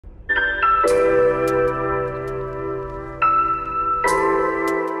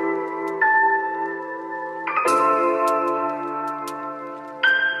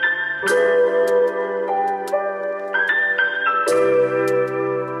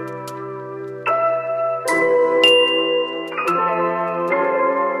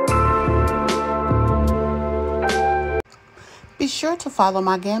sure to follow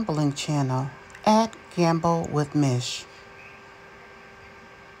my gambling channel at Gamble with Mish.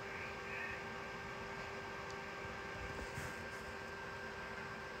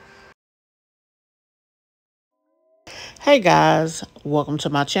 Hey guys, welcome to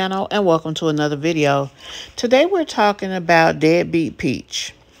my channel and welcome to another video. Today we're talking about Deadbeat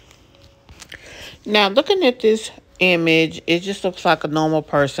Peach. Now looking at this image, it just looks like a normal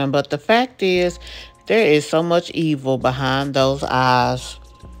person, but the fact is there is so much evil behind those eyes.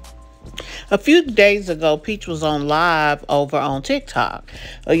 A few days ago, Peach was on live over on TikTok.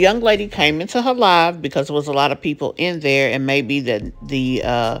 A young lady came into her live because there was a lot of people in there, and maybe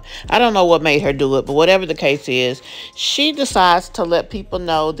I don't know what made her do it, but whatever the case is, she decides to let people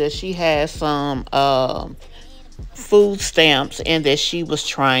know that she has some food stamps and that she was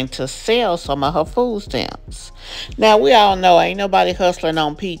trying to sell some of her food stamps. Now, we all know ain't nobody hustling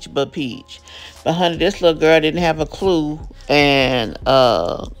on Peach but Peach. But honey, this little girl didn't have a clue and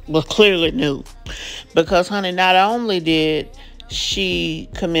was clearly new. Because honey, not only did she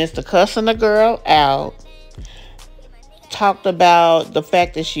commence to cussing the girl out, talked about the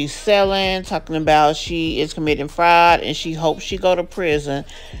fact that she's selling, talking about she is committing fraud and she hopes she go to prison.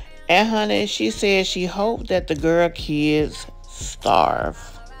 And honey, she said she hoped that the girl kids starve.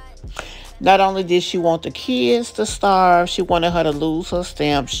 Not only did she want the kids to starve, she wanted her to lose her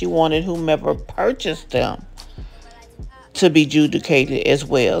stamps. She wanted whomever purchased them to be adjudicated as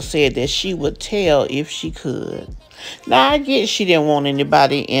well. Said that she would tell if she could. Now, I get she didn't want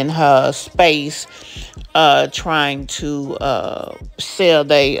anybody in her space trying to sell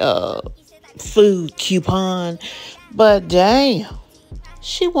their food coupon. But damn.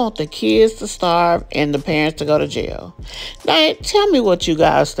 She want the kids to starve and the parents to go to jail. Now, tell me what you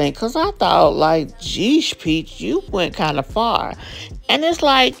guys think. Because I thought, like, geez, Peach, you went kind of far. And it's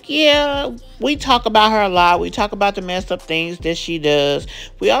like, yeah, we talk about her a lot. We talk about the messed up things that she does.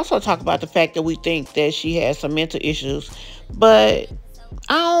 We also talk about the fact that we think that she has some mental issues. But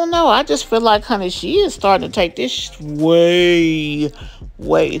I don't know. I just feel like, honey, she is starting to take this way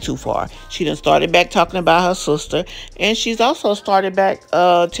too far. She done started back talking about her sister, and she's also started back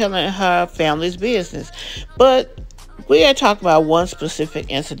telling her family's business. But we are talking about one specific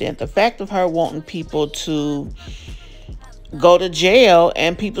incident. The fact of her wanting people to go to jail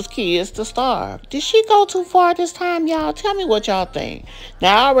and people's kids to starve. Did she go too far this time, y'all? Tell me what y'all think.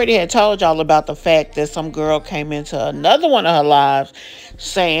 Now, I already had told y'all about the fact that some girl came into another one of her lives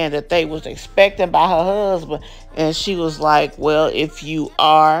saying that they was expecting by her husband. And she was like, well, if you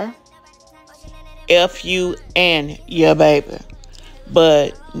are, F you and your baby.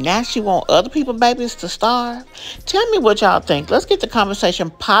 But now she want other people's babies to starve. Tell me what y'all think. Let's get the conversation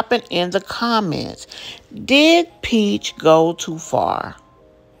popping in the comments. Did Peach go too far?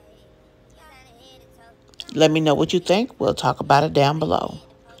 Let me know what you think. We'll talk about it down below.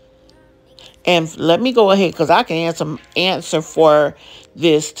 And let me go ahead because I can answer for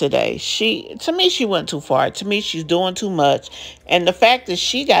this today. To me, she went too far. To me, she's doing too much. And the fact that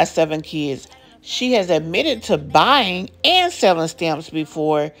she got 7 kids, she has admitted to buying and selling stamps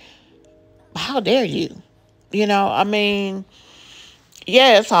before. How dare you? You know, I mean,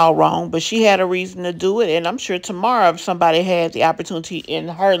 yeah, it's all wrong, but she had a reason to do it. And I'm sure tomorrow, if somebody had the opportunity in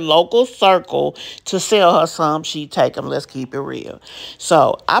her local circle to sell her some, she'd take them. Let's keep it real.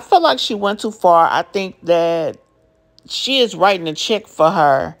 So I feel like she went too far. I think that she is writing a check for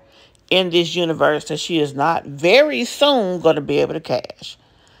her in this universe that she is not very soon going to be able to cash.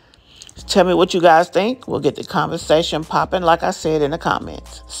 Tell me what you guys think. We'll get the conversation popping, like I said, in the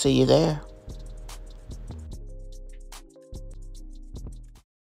comments. See you there.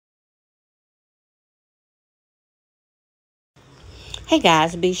 Hey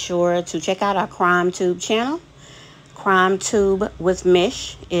guys, be sure to check out our CrimeTube channel. CrimeTube with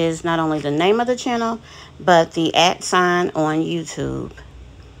Mish is not only the name of the channel, but the @ on YouTube.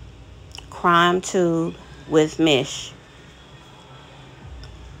 CrimeTube with Mish.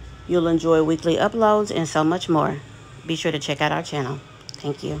 You'll enjoy weekly uploads and so much more. Be sure to check out our channel.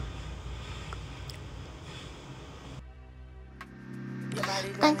 Thank you.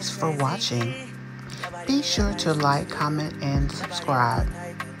 Thanks for watching. Be sure to like, comment, and subscribe.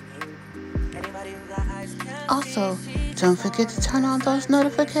 Also, don't forget to turn on those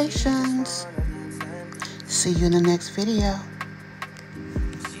notifications. See you in the next video.